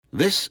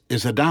This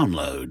is a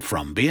download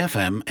from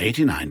BFM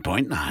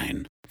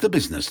 89.9, the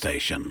business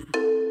station.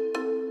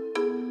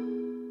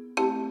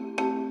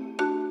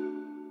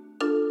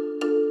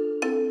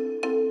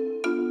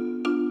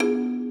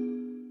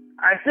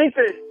 I think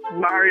that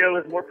Mario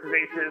is more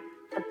pervasive.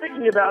 I'm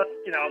thinking about,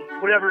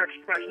 whatever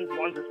expressions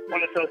one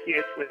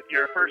associates with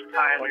your first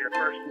time or your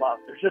first love.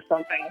 There's just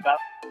something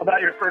about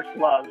your first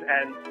love,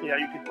 and,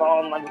 you can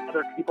fall in love with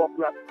other people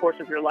throughout the course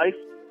of your life.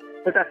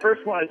 But that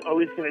first one is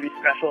always going to be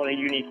special in a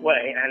unique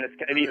way, and it's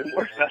going to be even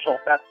more special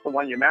if that's the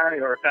one you marry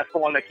or if that's the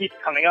one that keeps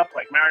coming up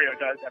like Mario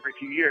does every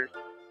few years.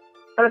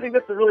 And I think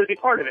that's a really big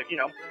part of it.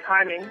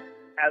 Timing,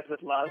 as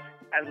with love,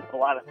 as with a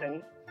lot of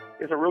things,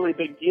 is a really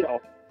big deal.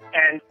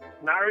 And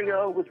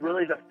Mario was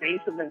really the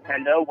face of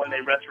Nintendo when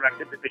they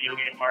resurrected the video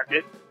game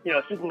market.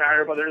 Super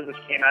Mario Brothers, which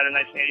came out in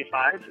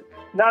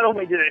 1985, not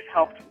only did it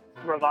help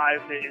revive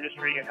the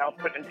industry and help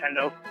put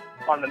Nintendo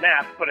on the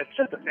map, but it's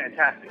just a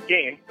fantastic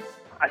game.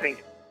 I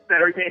think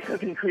better games have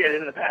been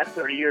created in the past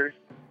 30 years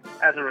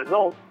as a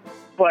result,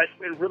 but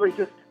it really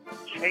just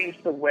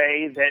changed the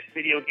way that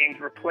video games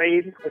were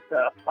played with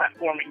the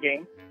platforming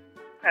game.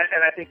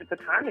 And I think that the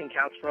timing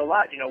counts for a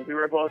lot. We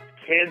were both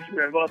kids,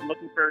 we were both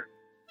looking for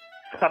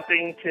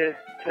something to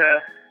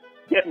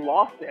get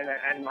lost in,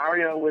 and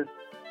Mario was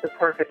the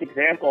perfect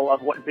example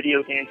of what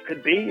video games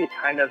could be. It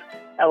kind of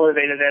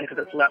elevated them to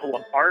this level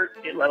of art.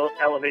 It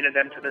elevated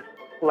them to this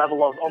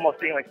level of almost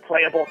being like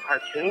playable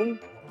cartoons.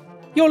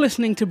 You're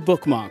listening to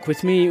Bookmark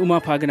with me,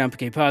 Umar Pagan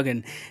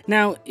Pagan.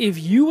 Now, if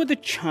you were the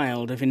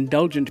child of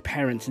indulgent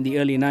parents in the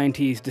early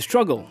 90s, the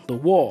struggle, the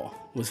war,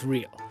 was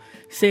real.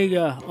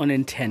 Sega or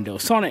Nintendo,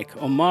 Sonic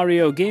or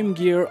Mario, Game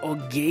Gear or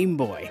Game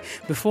Boy.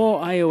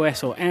 Before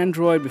iOS or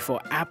Android,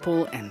 before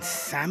Apple and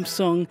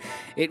Samsung,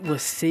 it was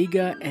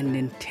Sega and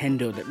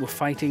Nintendo that were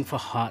fighting for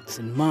hearts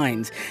and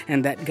minds.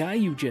 And that guy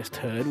you just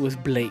heard was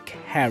Blake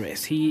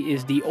Harris. He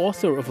is the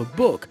author of a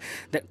book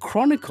that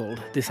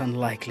chronicled this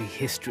unlikely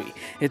history.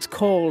 It's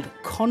called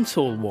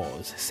Console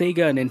Wars,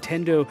 Sega,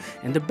 Nintendo,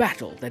 and the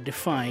Battle That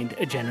Defined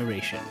a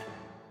Generation.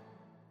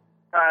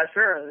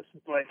 Sure. This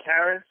is Blake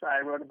Harris.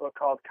 I wrote a book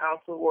called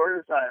Console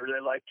Wars. I really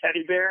like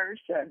teddy bears,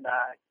 and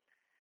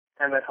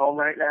I'm at home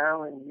right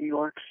now in New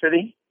York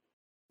City.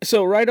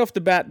 So right off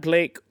the bat,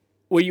 Blake,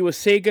 were you a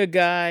Sega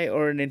guy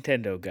or a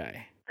Nintendo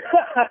guy?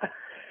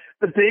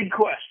 The big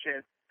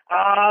question.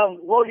 I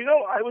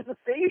was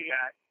a Sega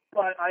guy,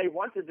 but I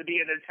wanted to be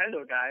a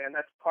Nintendo guy, and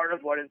that's part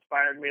of what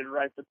inspired me to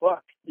write the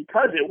book,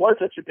 because it was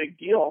such a big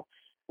deal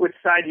which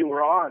side you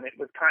were on. It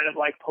was kind of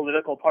like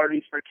political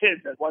parties for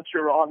kids, and once you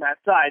were on that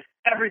side,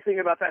 everything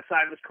about that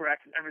side was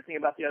correct and everything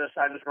about the other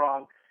side was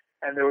wrong,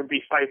 and there would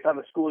be fights on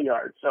the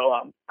schoolyard. So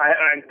I'm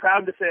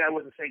proud to say I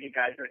was a Sega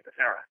guy during this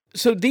era.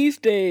 So these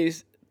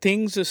days,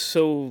 things are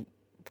so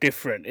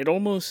different. It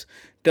almost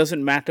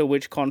doesn't matter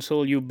which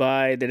console you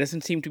buy. There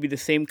doesn't seem to be the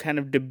same kind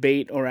of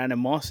debate or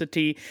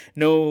animosity.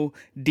 No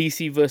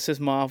DC versus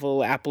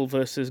Marvel, Apple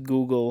versus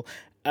Google.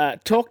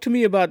 Talk to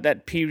me about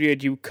that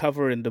period you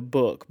cover in the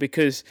book,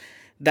 because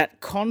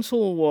that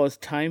console wars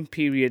time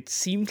period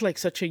seems like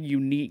such a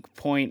unique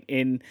point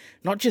in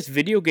not just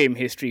video game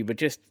history, but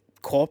just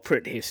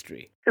corporate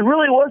history. It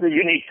really was a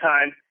unique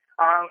time.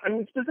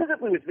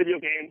 Specifically with video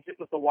games, it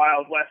was the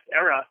Wild West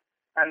era.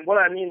 And what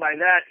I mean by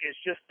that is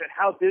just that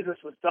how business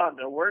was done.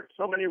 There weren't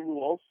so many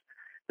rules.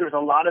 There was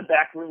a lot of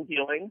backroom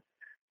dealing.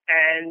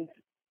 And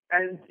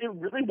it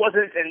really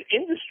wasn't an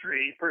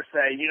industry, per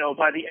se.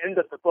 By the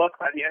end of the book,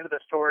 by the end of the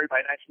story,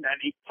 by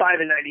 1995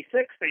 and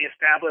 96, they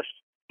established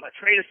a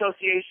trade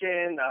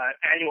association,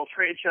 annual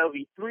trade show,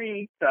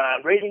 E3,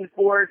 the ratings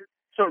board.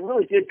 So it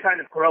really did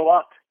kind of grow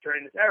up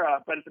during this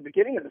era. But at the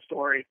beginning of the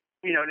story,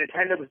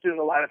 Nintendo was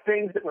doing a lot of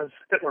things that were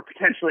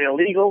potentially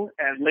illegal,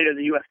 and later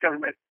the U.S.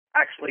 government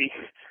actually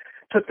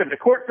took them to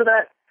court for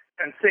that.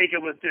 And Sega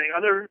was doing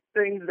other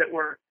things that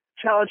were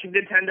challenging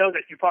Nintendo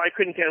that you probably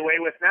couldn't get away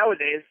with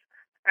nowadays.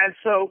 And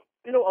so,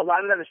 a lot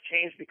of that has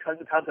changed because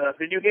of how the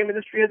video game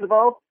industry has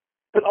evolved.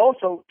 But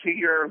also, to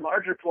your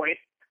larger point,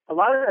 a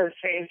lot of that has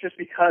changed just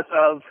because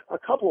of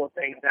a couple of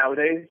things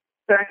nowadays.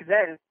 Back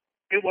then,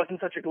 it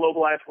wasn't such a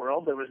globalized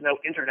world. There was no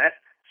internet.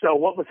 So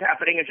what was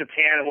happening in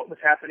Japan and what was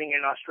happening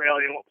in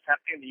Australia and what was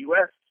happening in the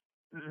U.S.,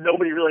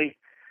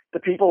 the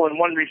people in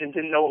one region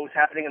didn't know what was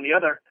happening in the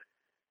other.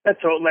 And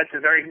so it led to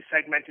very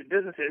segmented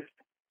businesses.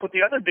 But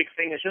the other big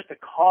thing is just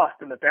the cost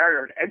and the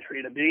barrier to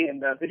entry to be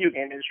in the video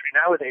game industry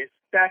nowadays.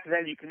 Back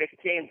then, you could make a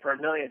game for $1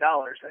 million,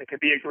 and it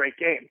could be a great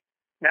game.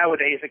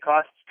 Nowadays, it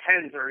costs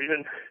tens or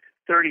even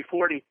 $30,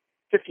 $40,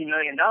 $50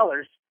 million.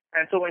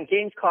 And so when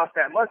games cost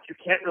that much, you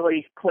can't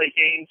really play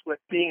games with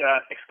being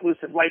an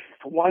exclusive license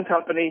to one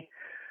company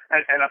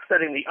and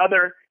upsetting the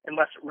other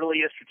unless it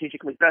really is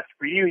strategically best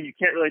for you. You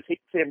can't really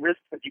take the same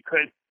risks that you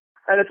could.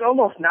 And it's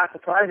almost not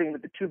surprising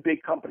that the two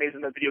big companies in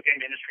the video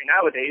game industry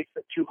nowadays,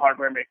 the two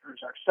hardware makers,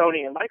 are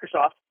Sony and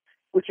Microsoft,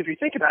 which, if you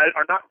think about it,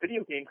 are not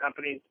video game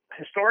companies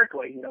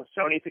historically.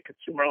 Sony's a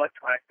consumer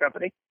electronics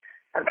company,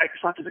 and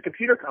Microsoft is a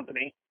computer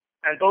company.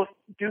 And both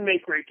do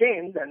make great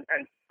games and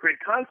great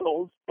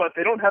consoles, but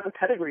they don't have the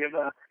pedigree of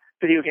the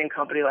video game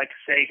company like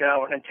Sega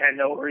or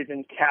Nintendo or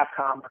even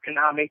Capcom or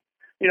Konami,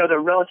 they're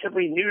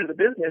relatively new to the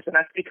business, and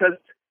that's because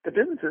the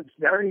business is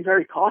very,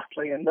 very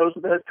costly, and those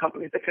are the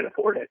companies that can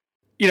afford it.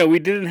 We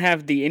didn't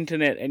have the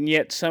internet, and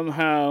yet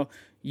somehow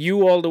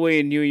you all the way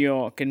in New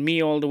York and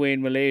me all the way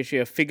in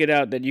Malaysia figured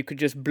out that you could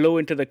just blow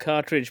into the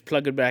cartridge,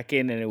 plug it back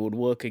in, and it would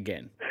work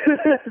again.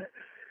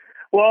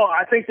 Well,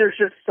 I think there's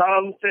just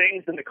some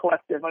things in the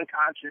collective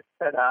unconscious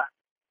that,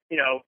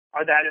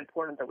 are that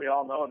important that we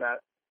all know about.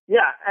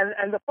 Yeah,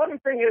 and the funny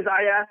thing is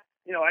I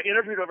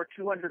interviewed over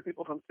 200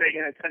 people from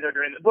Sega and Nintendo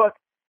during the book,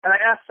 and I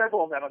asked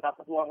several of them about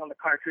the belong on the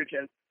cartridge,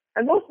 and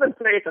most of them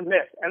say it's a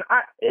myth, and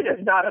it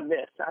is not a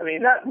myth. I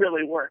mean, that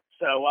really worked.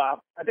 So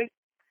I think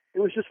it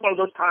was just one of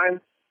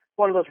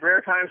those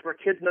rare times where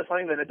kids know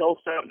something that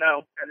adults don't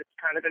know, and it's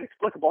kind of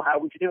inexplicable how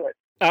we could do it.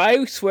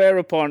 I swear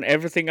upon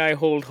everything I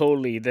hold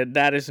holy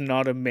that is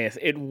not a myth.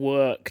 It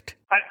worked.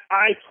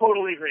 I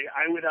totally agree.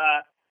 I would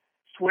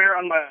swear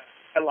on my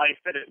life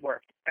that it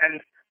worked.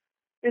 And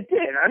it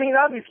did. I mean,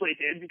 obviously it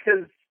did,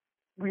 because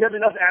we have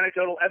enough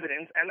anecdotal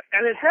evidence, and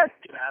it has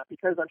to have,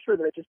 because I'm sure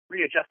that it just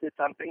readjusted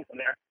some things in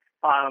there.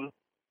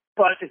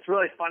 But it's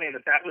really funny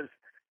that was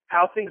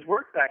how things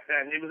worked back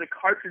then. It was a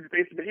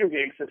cartridge-based video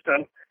game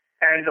system,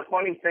 and the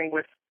funny thing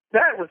with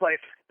that was,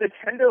 like,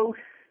 Nintendo,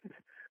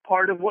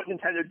 part of what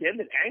Nintendo did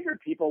that angered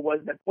people was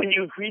that when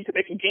you agreed to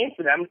make a game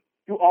for them,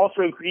 you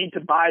also agreed to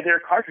buy their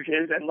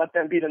cartridges and let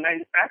them be the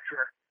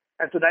manufacturer.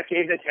 And so that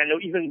gave Nintendo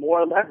even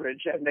more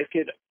leverage, and they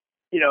could,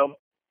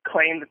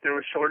 claim that there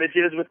were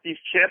shortages with these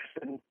chips,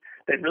 and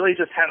they really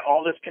just had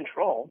all this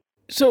control.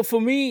 So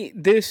for me,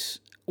 this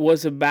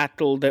was a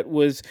battle that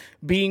was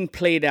being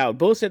played out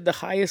both at the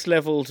highest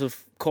levels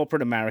of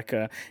corporate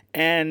America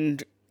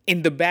and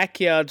in the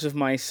backyards of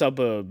my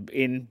suburb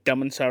in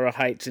Damansara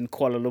Heights in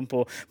Kuala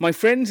Lumpur. My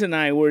friends and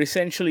I were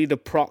essentially the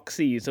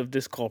proxies of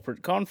this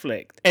corporate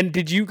conflict. And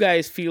did you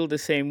guys feel the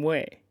same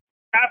way?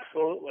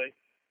 Absolutely.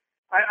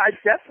 I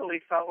definitely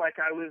felt like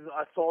I was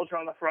a soldier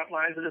on the front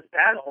lines of this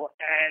battle,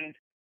 and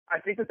I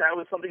think that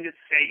was something that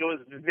Sega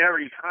was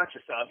very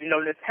conscious of.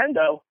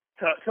 Nintendo,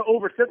 to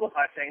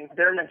oversimplify things,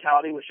 their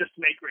mentality was just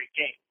to make great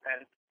games,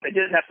 and they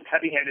didn't have some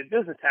heavy-handed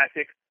business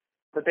tactics,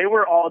 but they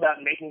were all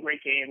about making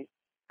great games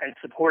and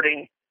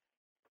supporting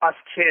us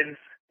kids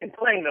in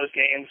playing those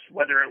games,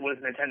 whether it was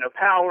Nintendo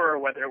Power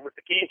or whether it was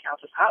the Game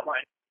Counselor's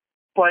Hotline.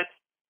 But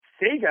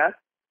Sega,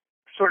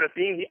 sort of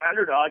being the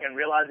underdog and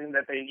realizing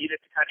that they needed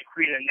to kind of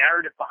create a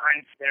narrative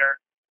behind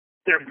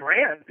their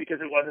brand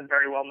because it wasn't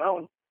very well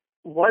known,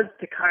 was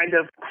to kind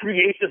of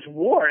create this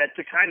war and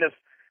to kind of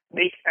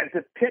make and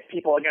to pit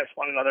people against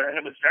one another. And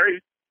it was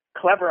very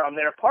clever on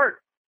their part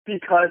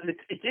because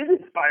it did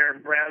inspire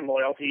brand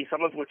loyalty,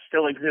 some of which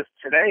still exists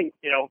today,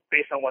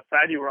 based on what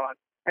side you were on,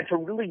 and to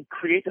really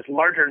create this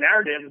larger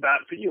narrative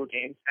about video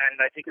games.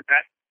 And I think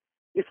that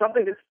is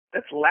something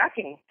that's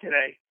lacking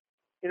today.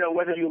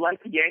 Whether you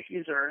like the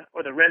Yankees or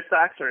the Red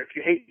Sox, or if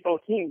you hate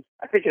both teams,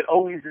 I think it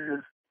always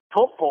is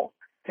helpful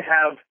to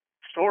have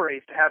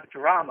stories, to have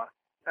drama.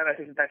 And I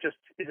think that just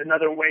is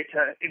another way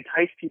to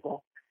entice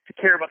people to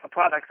care about the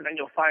products, and then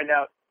you'll find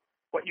out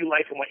what you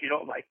like and what you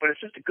don't like. But it's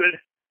just a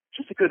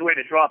good way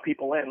to draw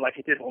people in, like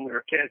it did when we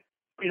were kids.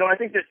 I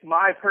think that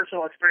my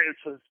personal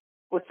experience was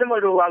similar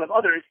to a lot of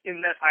others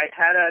in that I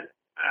had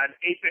an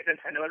 8-bit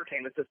Nintendo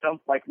Entertainment System,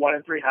 like 1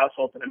 in 3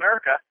 households in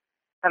America,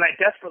 and I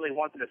desperately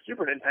wanted a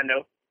Super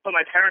Nintendo, but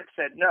my parents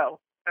said no.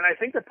 And I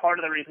think that part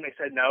of the reason they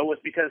said no was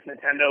because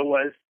Nintendo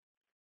was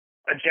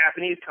a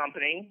Japanese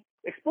company.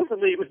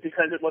 Explicitly, it was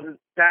because it wasn't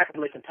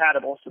backwardly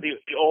compatible, so the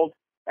old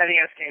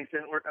NES games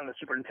didn't work on the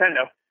Super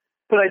Nintendo.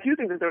 But I do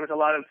think that there was a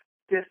lot of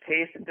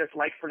distaste and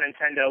dislike for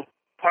Nintendo,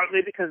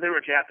 partly because they were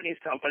a Japanese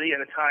company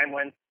at a time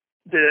when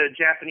the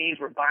Japanese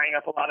were buying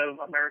up a lot of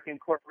American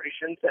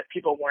corporations that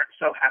people weren't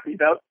so happy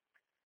about,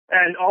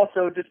 and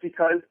also just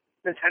because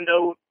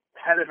Nintendo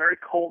had a very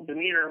cold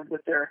demeanor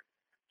with their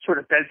sort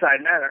of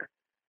bedside manner.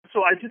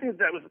 So I do think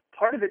that was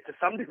part of it to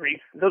some degree,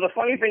 though the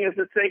funny thing is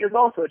that Sega is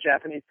also a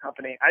Japanese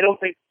company. I would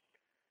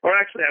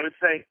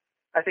say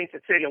I think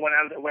that Sega went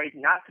out of their way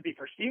not to be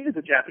perceived as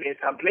a Japanese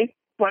company,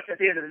 but at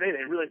the end of the day,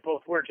 they really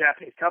both were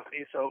Japanese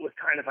companies, so it was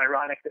kind of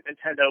ironic that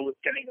Nintendo was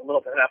getting a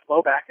little bit of that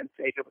blowback, and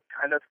Sega was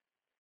kind of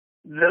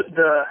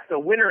the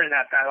winner in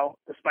that battle,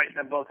 despite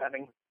them both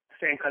having the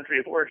same country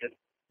of origin.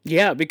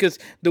 Yeah, because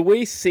the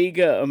way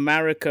Sega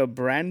America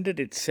branded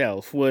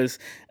itself was,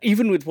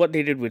 even with what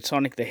they did with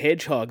Sonic the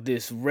Hedgehog,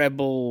 this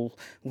rebel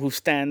who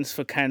stands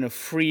for kind of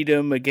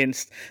freedom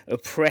against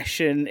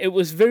oppression. It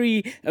was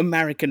very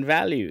American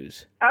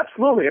values.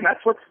 Absolutely, and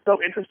that's what's so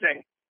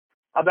interesting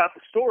about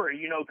the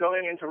story.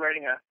 Going into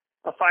writing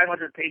a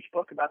 500-page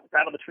book about the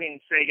battle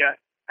between Sega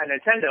and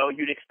Nintendo,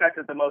 you'd expect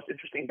that the most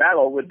interesting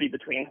battle would be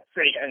between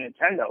Sega and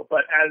Nintendo.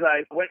 But as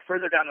I went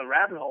further down the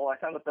rabbit hole, I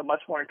found that the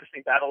much more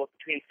interesting battle was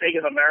between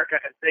Sega of America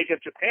and Sega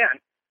of Japan.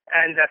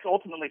 And that's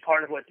ultimately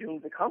part of what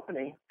doomed the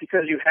company,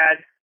 because you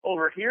had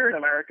over here in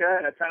America,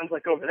 and it sounds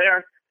like over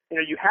there,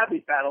 you have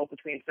these battles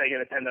between Sega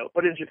and Nintendo.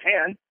 But in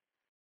Japan,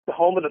 the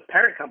home of the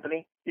parent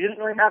company, you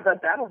didn't really have that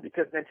battle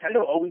because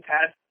Nintendo always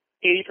had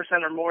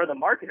 80% or more of the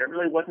market. It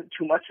really wasn't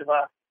too much of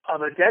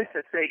a dent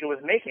that Sega was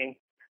making.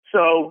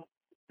 So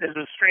there's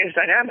a strange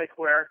dynamic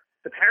where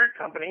the parent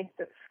company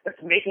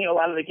that's making a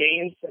lot of the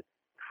games, that's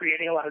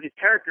creating a lot of these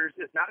characters,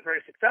 is not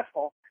very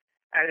successful.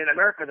 And in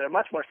America, they're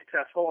much more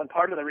successful. And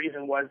part of the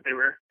reason was they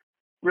were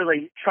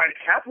really trying to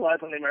capitalize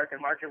on the American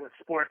market with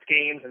sports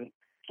games and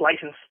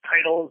licensed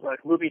titles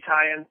like movie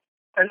tie-ins.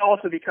 And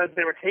also because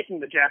they were taking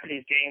the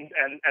Japanese games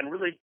and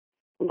really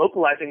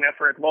localizing them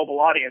for a global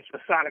audience,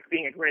 with Sonic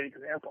being a great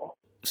example.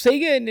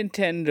 Sega and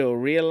Nintendo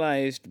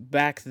realized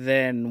back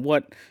then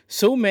what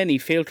so many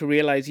fail to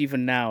realize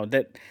even now,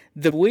 that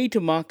the way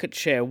to market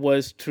share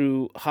was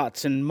through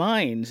hearts and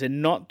minds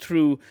and not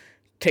through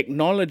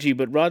technology,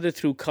 but rather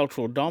through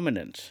cultural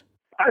dominance.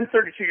 I'm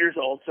 32 years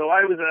old, so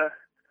I was a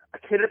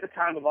kid at the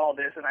time of all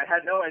this, and I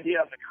had no idea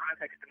of the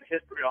context and the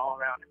history all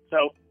around it.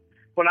 So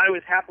when I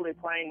was happily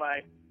playing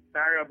my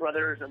Mario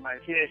Brothers and my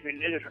Teenage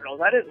Mutant Ninja Turtles,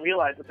 I didn't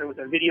realize that there was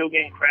a video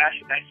game crash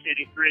in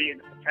 1983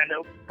 and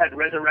Nintendo had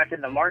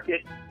resurrected the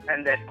market,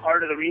 and that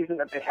part of the reason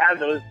that they had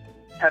those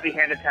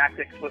heavy-handed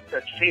tactics was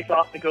to chase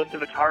off the ghost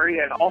of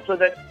Atari, and also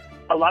that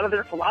a lot of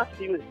their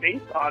philosophy was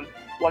based on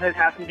what had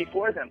happened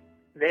before them.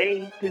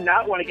 They did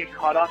not want to get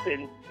caught up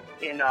in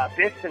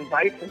bits and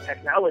bytes and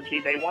technology.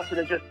 They wanted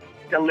to just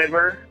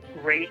deliver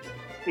great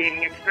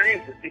gaming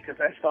experiences, because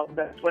I felt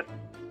that's what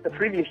the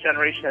previous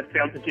generation had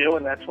failed to do,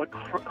 and that's what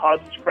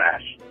caused this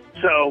crash.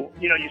 So,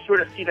 you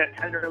sort of see that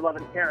tender love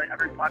and care in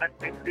every product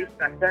they produced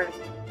back then,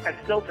 and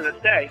still to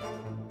this day,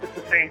 it's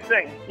the same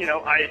thing.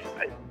 I've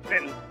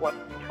been,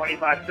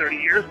 25, 30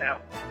 years now,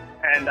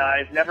 and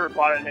I've never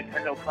bought a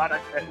Nintendo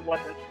product that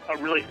wasn't a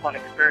really fun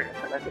experience,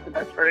 and I think that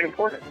that's very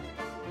important.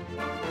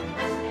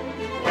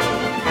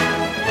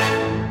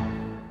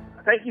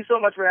 Thank you so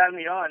much for having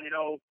me on.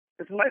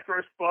 This is my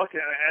first book,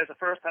 and as a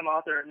first-time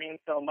author, it means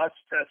so much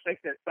to think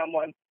that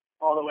someone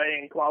all the way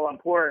in Kuala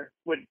Lumpur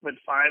would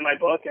find my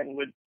book and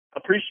would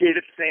appreciate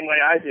it the same way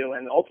I do.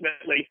 And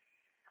ultimately,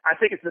 I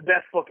think it's the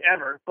best book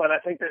ever, but I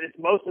think that it's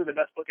mostly the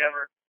best book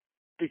ever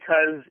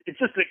because it's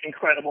just an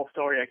incredible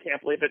story. I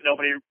can't believe it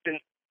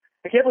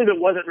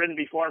wasn't written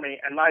before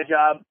me, and my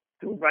job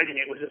through writing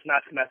it was just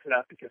not to mess it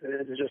up, because it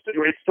is just a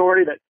great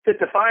story that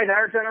defined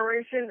our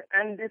generation,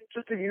 and it's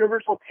just a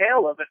universal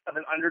tale of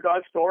an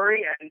underdog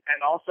story, and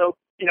also,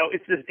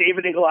 it's this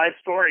David and Goliath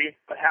story,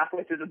 but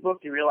halfway through the book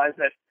you realize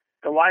that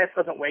Goliath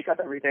doesn't wake up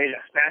every day to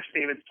smash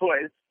David's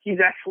toys. He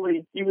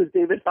was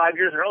David 5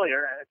 years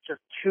earlier, and it's just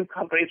two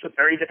companies with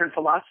very different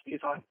philosophies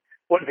on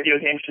what video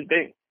games should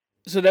be.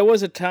 So there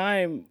was a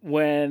time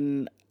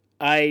when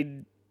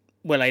I'd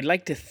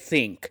like to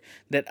think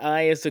that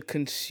I, as a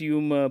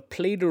consumer,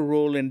 played a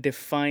role in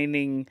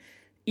defining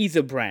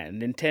either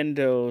brand,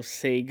 Nintendo,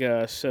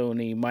 Sega,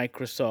 Sony,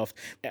 Microsoft.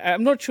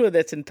 I'm not sure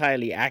that's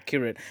entirely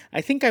accurate.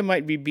 I think I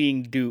might be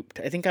being duped.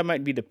 I think I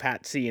might be the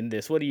patsy in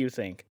this. What do you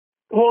think?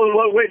 Well, in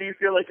what way do you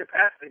feel like a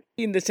patsy?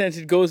 In the sense,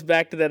 it goes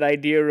back to that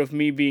idea of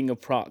me being a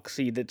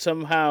proxy, that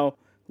somehow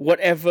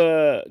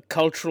whatever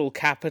cultural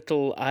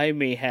capital I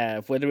may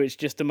have, whether it's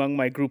just among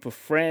my group of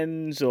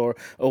friends or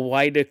a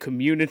wider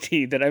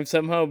community, that I'm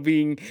somehow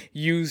being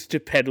used to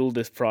peddle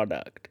this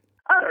product.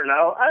 I don't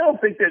know. I don't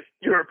think that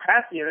you're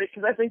patsy in it,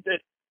 because I think that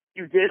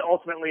you did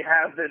ultimately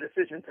have the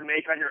decision to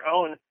make on your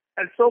own.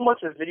 And so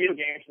much of video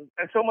games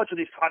and so much of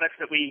these products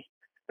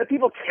that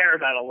people care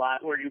about a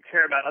lot, where you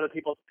care about other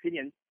people's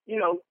opinions,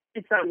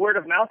 it's that word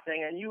of mouth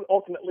thing, and you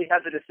ultimately had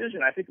the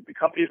decision. I think that the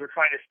companies were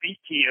trying to speak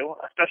to you,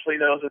 especially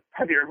those with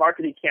heavier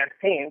marketing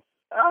campaigns.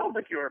 I don't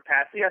think you were a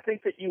patsy. I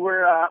think that you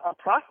were a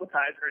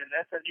proselytizer in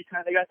this, and you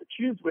kind of got to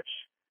choose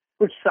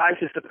which side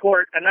to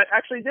support, and that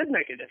actually did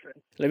make a difference.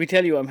 Let me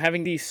tell you, I'm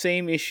having these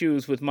same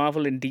issues with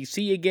Marvel and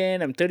DC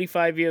again. I'm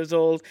 35 years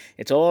old.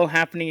 It's all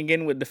happening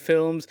again with the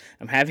films.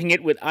 I'm having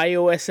it with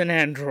iOS and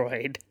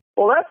Android.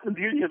 Well, that's the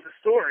beauty of the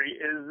story,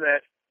 is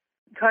that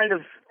kind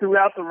of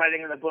throughout the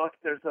writing of the book,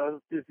 there's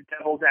these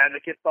devil's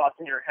advocate thoughts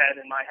in your head,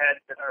 in my head,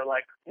 that are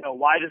like,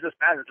 why does this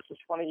matter? This was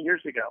 20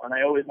 years ago, and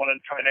I always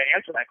wanted to try to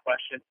answer that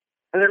question.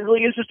 And it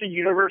really is just a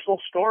universal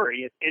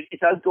story. It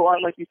does go on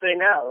like you say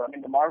now. I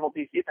mean, the Marvel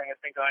DC thing has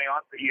been going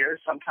on for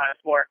years,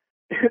 sometimes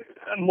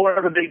more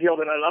of a big deal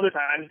than at other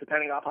times,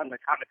 depending upon the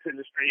comics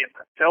industry and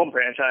the film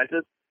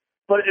franchises.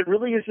 But it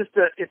really is just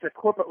it's a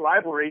corporate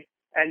rivalry,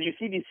 and you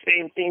see these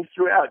same themes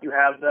throughout. You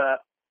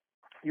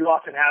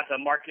often have the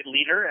market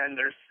leader, and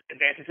there's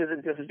advantages and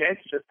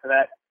disadvantages to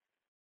that.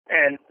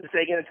 And the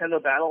Sega and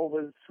Nintendo battle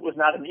was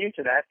not immune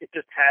to that. It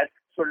just had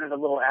sort of a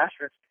little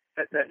asterisk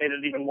that made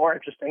it even more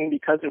interesting,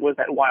 because it was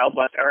that Wild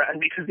West era,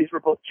 and because these were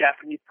both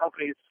Japanese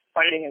companies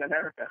fighting in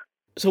America.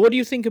 So what do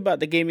you think about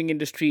the gaming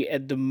industry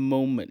at the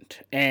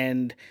moment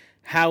and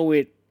how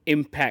it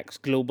impacts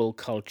global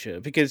culture?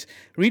 Because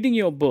reading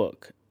your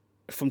book,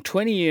 from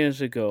 20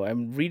 years ago,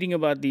 I'm reading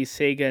about these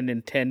Sega and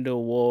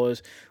Nintendo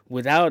wars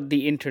without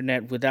the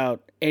internet,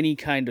 without any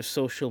kind of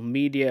social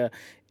media,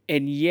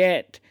 and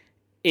yet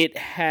it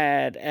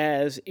had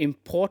as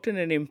important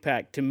an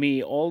impact to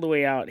me all the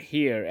way out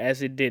here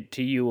as it did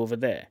to you over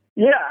there.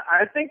 Yeah,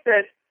 I think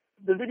that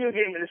the video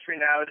game industry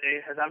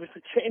nowadays has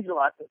obviously changed a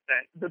lot since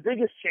then. The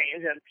biggest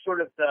change, and sort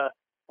of the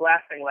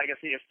lasting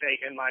legacy of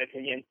Sega, in my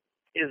opinion,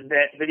 is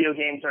that video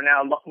games are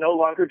now no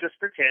longer just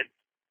for kids.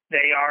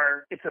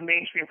 It's a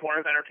mainstream form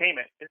of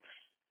entertainment.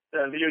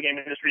 The video game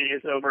industry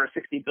is over a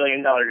 $60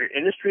 billion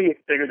industry.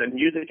 It's bigger than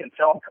music and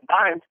film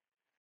combined.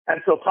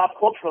 And so pop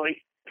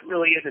culturally, it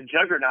really is a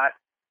juggernaut.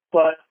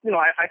 But,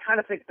 I kind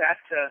of think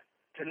back to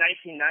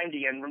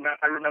 1990, and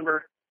I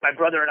remember my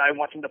brother and I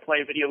wanting to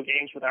play video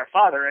games with our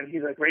father, and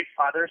he's a great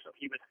father, so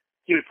he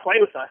would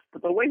play with us.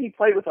 But the way he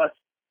played with us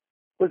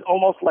was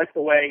almost like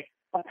the way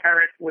a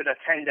parent would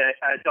attend a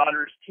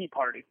daughter's tea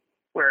party,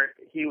 where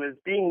he was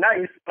being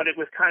nice, but it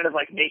was kind of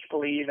like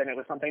make-believe, and it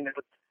was something that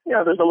was,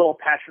 there's a little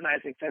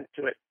patronizing sense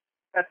to it.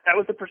 That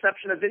was the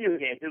perception of video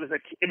games. It was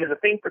a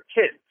thing for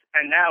kids,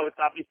 and now it's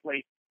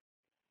obviously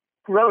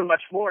grown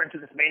much more into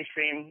this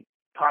mainstream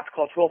pop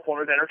cultural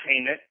form of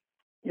entertainment.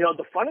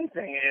 The funny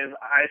thing is,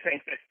 I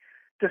think that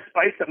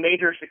despite the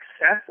major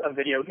success of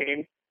video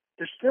games,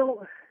 there's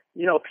still,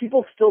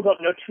 people still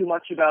don't know too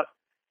much about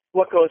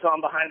what goes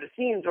on behind the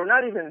scenes, or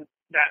not even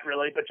that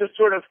really, but just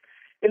sort of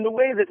in the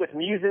way that with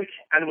music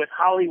and with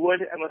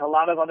Hollywood and with a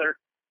lot of other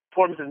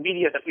forms of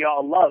media that we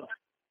all love,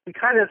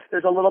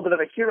 there's a little bit of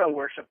a hero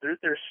worship.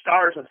 There's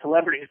stars and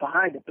celebrities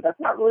behind it, but that's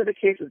not really the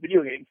case with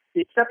video games.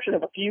 The exception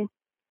of a few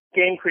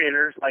game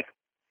creators like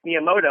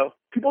Miyamoto,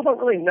 people don't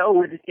really know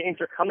where these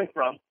games are coming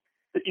from.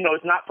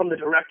 It's not from the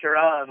director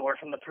of or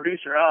from the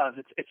producer of.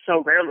 It's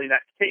so rarely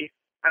that case.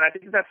 And I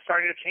think that's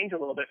starting to change a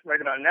little bit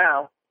right about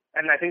now.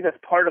 And I think that's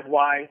part of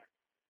why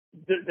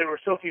there were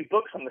so few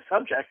books on the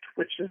subject,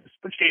 which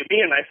gave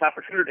me a nice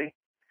opportunity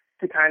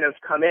to kind of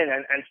come in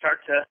and start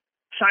to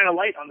shine a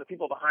light on the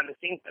people behind the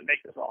scenes that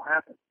make this all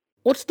happen.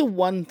 What's the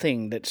one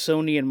thing that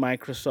Sony and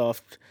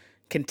Microsoft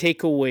can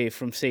take away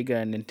from Sega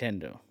and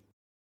Nintendo?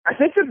 I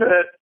think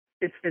that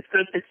it's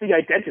the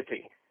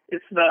identity.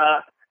 It's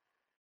the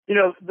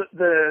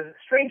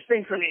strange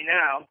thing for me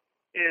now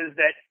is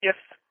that if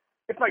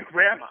my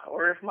grandma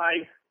or if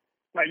my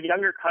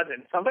younger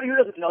cousin, somebody who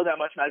doesn't know that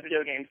much about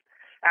video games,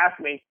 asked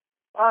me,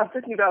 I'm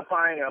thinking about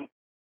buying a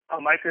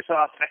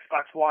Microsoft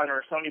Xbox One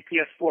or a Sony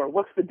PS4,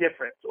 what's the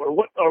difference? Or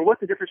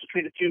what's the difference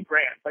between the two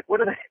brands? Like, what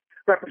do they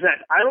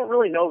represent? I don't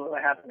really know that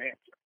I have an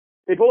answer.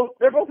 They're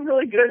both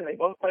really good, and they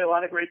both play a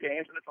lot of great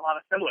games, and it's a lot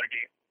of similar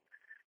games.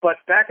 But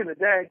back in the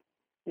day,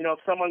 if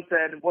someone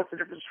said, what's the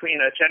difference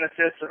between a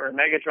Genesis or a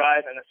Mega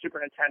Drive and a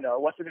Super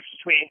Nintendo? What's the difference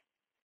between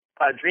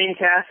a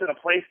Dreamcast and a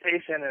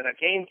PlayStation and a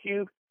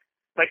GameCube?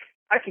 Like,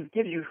 I could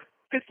give you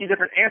 50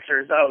 different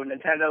answers. Oh,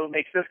 Nintendo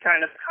makes this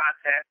kind of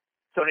content.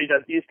 Sony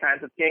does these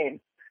kinds of games.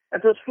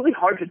 And so it's really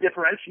hard to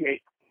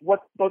differentiate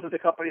what both of the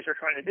companies are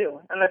trying to do.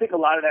 And I think a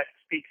lot of that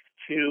speaks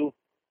to,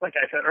 like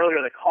I said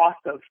earlier, the cost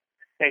of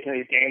making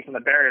these games and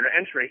the barrier to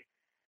entry.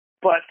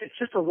 But it's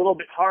just a little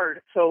bit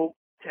hard. So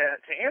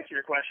to answer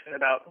your question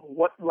about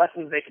what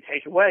lessons they could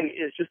take away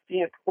is just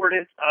the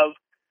importance of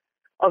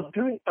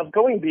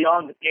going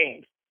beyond the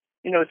games.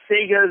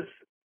 Sega's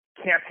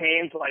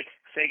campaigns, like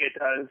Sega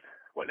does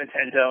what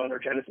Nintendo or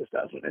Genesis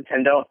does what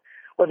Nintendo,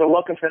 or the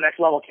Welcome to the Next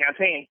Level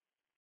campaign.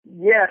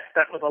 Yes,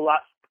 that was a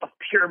lot of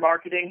pure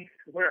marketing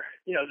where,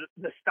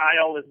 the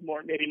style is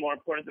maybe more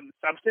important than the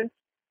substance.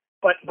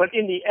 But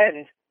in the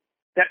end,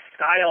 that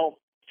style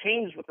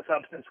changed what the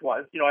substance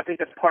was. I think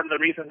that's part of the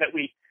reason that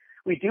we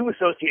do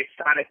associate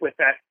Sonic with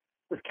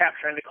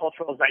capturing the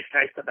cultural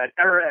zeitgeist of that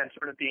era and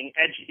sort of being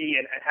edgy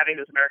and having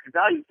those American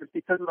values, is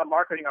because of the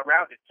marketing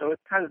around it. So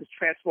it's kind of this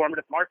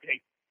transformative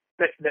marketing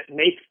that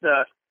makes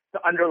the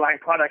underlying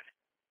product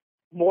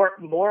more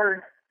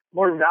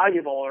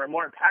valuable or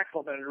more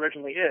impactful than it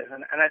originally is.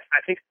 And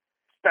I think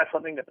that's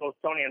something that both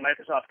Sony and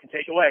Microsoft can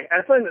take away, and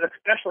it's something that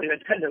especially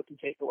Nintendo can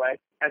take away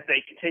as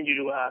they continue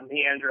to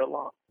meander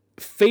along.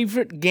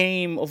 Favorite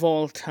game of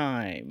all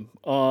time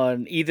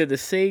on either the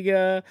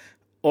Sega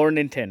or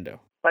Nintendo?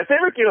 My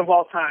favorite game of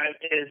all time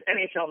is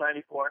NHL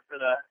 94 for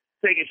the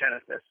Sega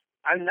Genesis.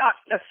 I'm not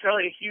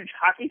necessarily a huge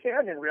hockey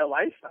fan in real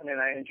life. I mean,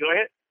 I enjoy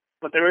it,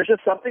 but there was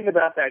just something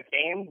about that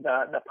game,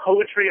 the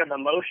poetry of the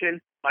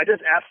motion. I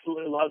just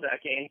absolutely love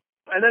that game.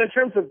 And then in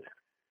terms of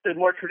the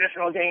more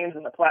traditional games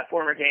and the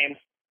platformer games,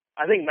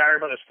 I think Mario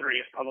Bros. 3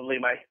 is probably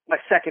my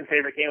second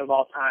favorite game of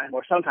all time,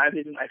 or sometimes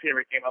even my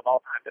favorite game of all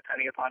time,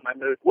 depending upon my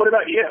mood. What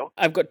about you?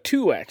 I've got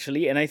two,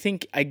 actually, and I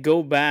think I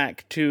go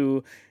back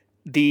to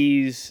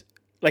these,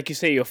 like you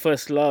say, your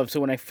first love.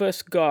 So when I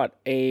first got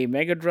a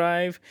Mega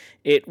Drive,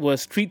 it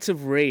was Streets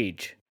of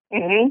Rage.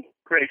 Mm-hmm.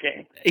 Great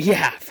game.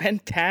 Yeah,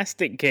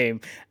 fantastic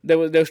game. There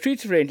was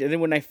Streets of Rage, and then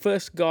when I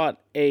first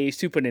got a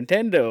Super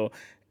Nintendo,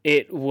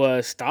 it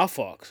was Star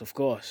Fox, of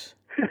course.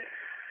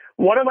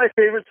 One of my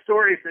favorite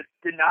stories that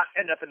did not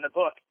end up in the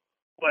book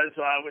was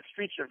with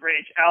Streets of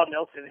Rage. Al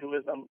Nilsson, who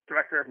was the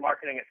director of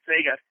marketing at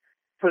Sega,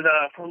 for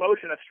the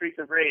promotion of Streets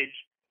of Rage,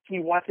 he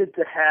wanted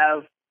to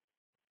have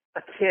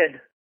a kid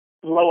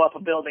blow up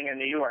a building in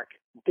New York,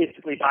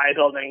 basically buy a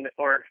building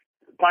or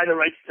buy the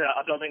rights to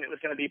a building that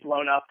was going to be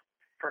blown up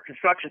for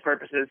construction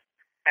purposes,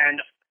 and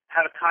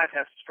have a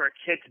contest for a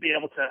kid to be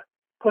able to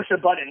push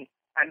a button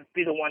and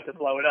be the one to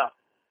blow it up.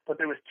 but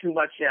there was too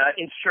much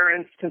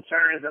insurance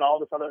concerns and all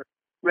this other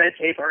red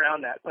tape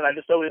around that. But I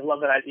just always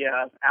love that idea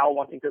of Al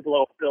wanting to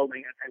blow up a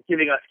building and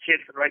giving us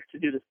kids the right to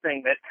do this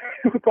thing that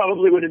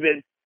probably would have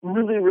been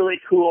really, really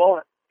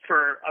cool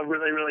for a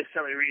really, really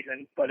silly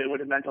reason, but it would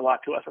have meant a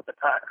lot to us at the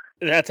time.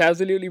 That's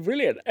absolutely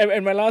brilliant.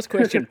 And my last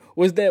question,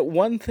 was there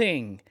one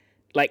thing,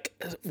 like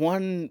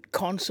one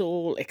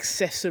console,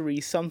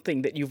 accessory,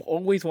 something that you've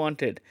always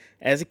wanted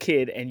as a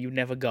kid and you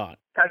never got?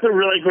 That's a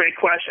really great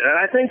question. And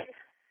I think,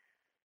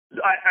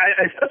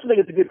 I especially think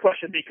it's a good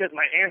question because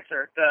my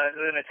answer,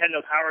 the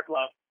Nintendo Power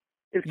Glove,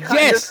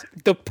 is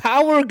the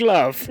Power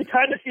Glove. It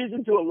kind of feeds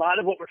into a lot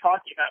of what we're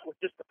talking about with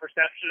just the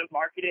perception of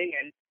marketing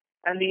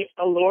and the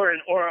allure and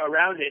aura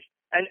around it.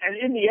 And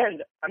in the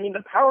end, I mean,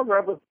 the Power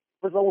Glove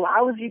was a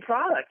lousy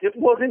product. It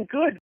wasn't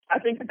good. I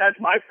think that's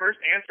my first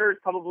answer.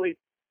 It's probably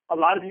a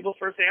lot of people's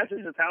first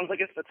answers. It sounds like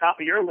it's the top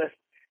of your list.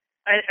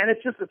 And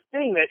it's just a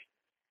thing that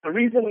the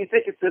reason we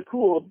think it's so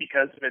cool is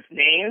because of its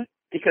name,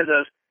 because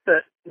of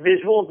the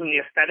visuals and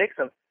the aesthetics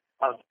of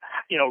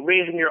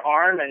raising your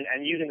arm and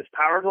using this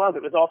Power Glove.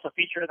 It was also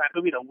featured in that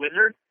movie, The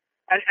Wizard.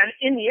 And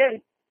in the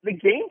end, the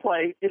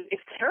gameplay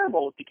is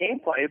terrible with the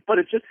gameplay, but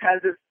it just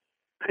has this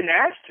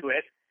panache to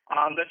it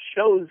that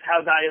shows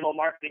how valuable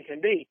marketing can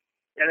be.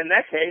 And in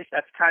that case,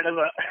 that's kind of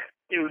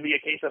it would be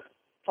a case of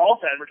false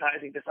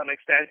advertising to some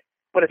extent.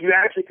 But if you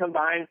actually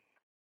combine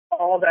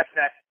all that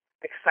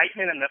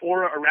excitement and the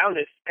aura around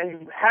it, and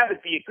you have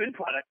it be a good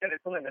product, then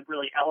it's something that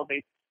really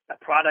elevates a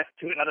product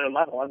to another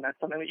level. And that's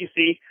something that you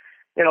see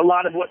in a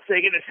lot of what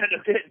Sega and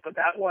Nintendo did. But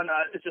that one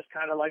is just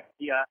kind of like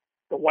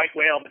the white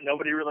whale that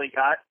nobody really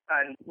got.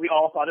 And we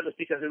all thought it was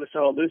because it was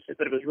so elusive,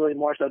 but it was really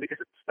more so because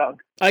it stung.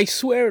 I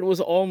swear it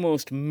was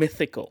almost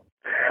mythical.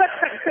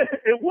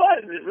 It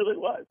was. It really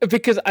was.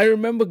 Because I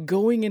remember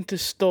going into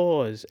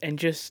stores and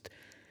just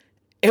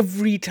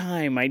every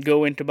time I'd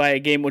go in to buy a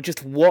game or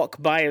just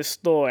walk by a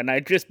store and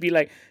I'd just be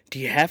like, do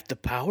you have the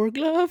Power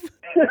Glove?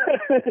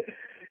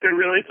 It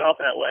really felt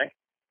that way.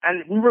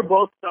 And we were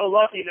both so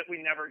lucky that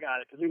we never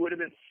got it because we would have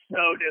been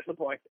so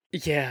disappointed.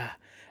 Yeah.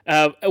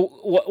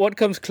 What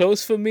comes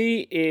close for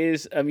me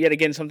is, yet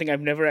again, something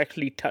I've never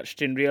actually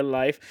touched in real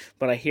life,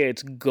 but I hear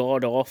it's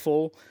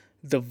god-awful,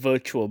 the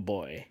Virtual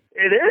Boy.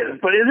 It is,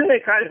 but isn't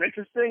it kind of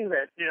interesting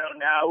that,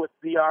 now with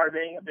VR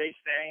being a big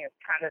thing,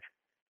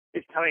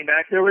 it's coming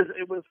back. It was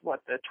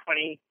the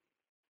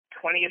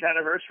 20th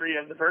anniversary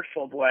of the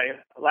Virtual Boy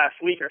last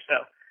week or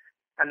so.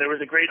 And there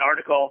was a great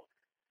article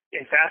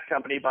in Fast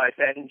Company by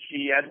Ben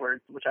G.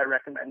 Edwards, which I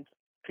recommend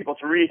people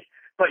to read.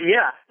 But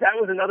yeah, that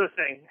was another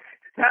thing.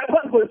 That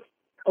one was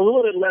a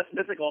little bit less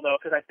mythical, though,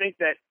 because I think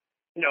that,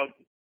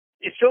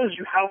 it shows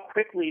you how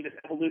quickly this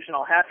evolution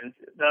all happens.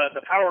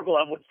 The Power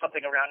Glove was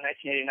something around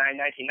 1989,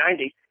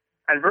 1990,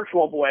 and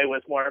Virtual Boy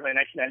was more of a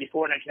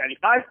 1994,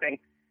 1995 thing,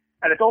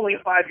 and it's only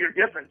a 5-year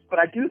difference. But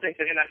I do think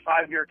that in that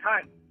 5-year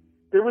time,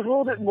 there was a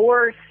little bit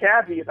more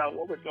savvy about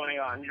what was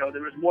going on.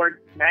 There was more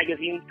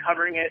magazines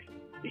covering it.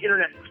 The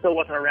internet still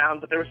wasn't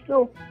around, but there was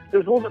a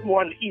little bit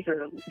more on the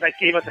ether that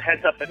gave us a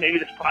heads up that maybe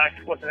this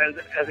product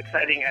wasn't as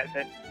exciting as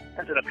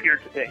it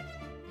appeared to be.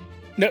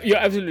 No, you're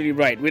absolutely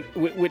right. With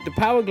the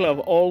Power Glove,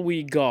 all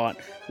we got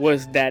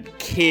was that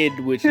kid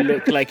which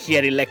looked like he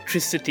had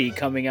electricity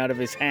coming out of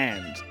his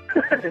hands.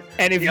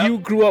 And if you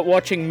grew up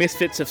watching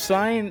Misfits of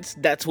Science,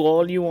 that's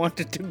all you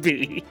wanted to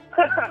be.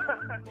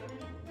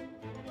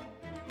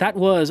 That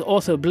was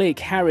author Blake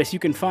Harris. You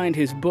can find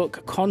his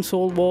book,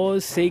 Console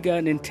Wars, Sega,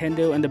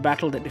 Nintendo, and the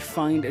Battle That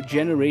Defined a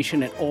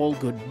Generation at all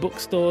good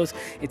bookstores.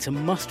 It's a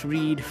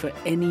must-read for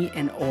any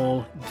and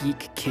all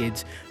geek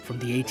kids from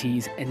the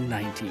 80s and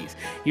 90s.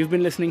 You've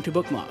been listening to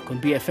Bookmark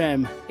on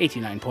BFM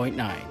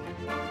 89.9.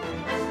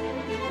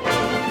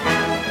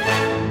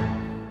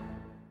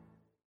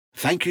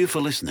 Thank you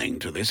for listening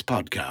to this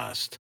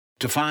podcast.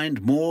 To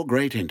find more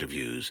great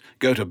interviews,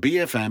 go to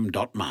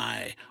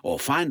bfm.my or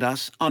find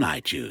us on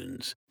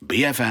iTunes.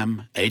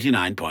 BFM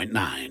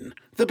 89.9,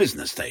 the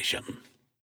business station.